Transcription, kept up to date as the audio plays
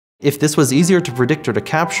If this was easier to predict or to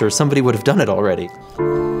capture, somebody would have done it already.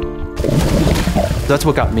 That's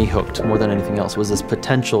what got me hooked more than anything else, was this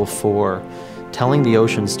potential for telling the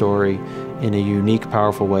ocean story in a unique,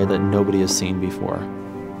 powerful way that nobody has seen before.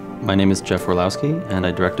 My name is Jeff Orlowski, and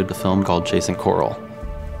I directed a film called Chasing Coral.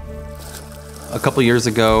 A couple years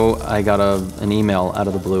ago, I got an email out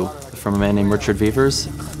of the blue from a man named Richard Vevers.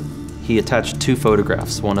 He attached two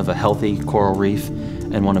photographs, one of a healthy coral reef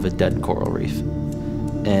and one of a dead coral reef.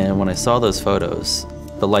 And when I saw those photos,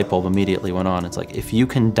 the light bulb immediately went on. It's like, if you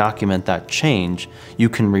can document that change, you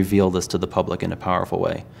can reveal this to the public in a powerful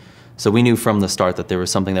way. So we knew from the start that there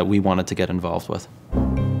was something that we wanted to get involved with.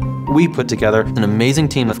 We put together an amazing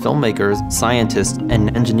team of filmmakers, scientists,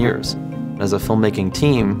 and engineers. As a filmmaking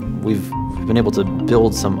team, we've been able to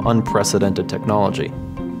build some unprecedented technology.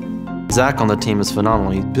 Zach on the team is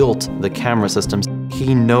phenomenal. He built the camera systems.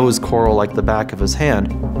 He knows coral like the back of his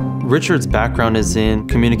hand. Richard's background is in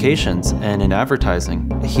communications and in advertising.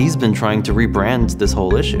 He's been trying to rebrand this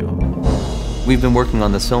whole issue. We've been working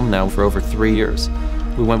on this film now for over 3 years.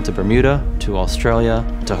 We went to Bermuda, to Australia,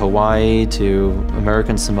 to Hawaii, to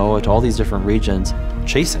American Samoa, to all these different regions,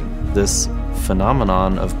 chasing this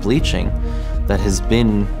phenomenon of bleaching that has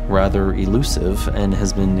been rather elusive and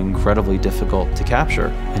has been incredibly difficult to capture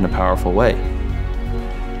in a powerful way.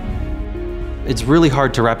 It's really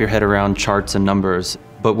hard to wrap your head around charts and numbers,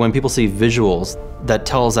 but when people see visuals that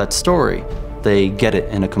tells that story, they get it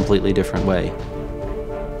in a completely different way.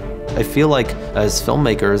 I feel like as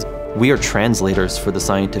filmmakers, we are translators for the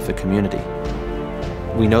scientific community.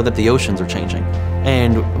 We know that the oceans are changing,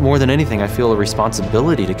 and more than anything, I feel a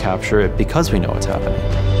responsibility to capture it because we know it's happening.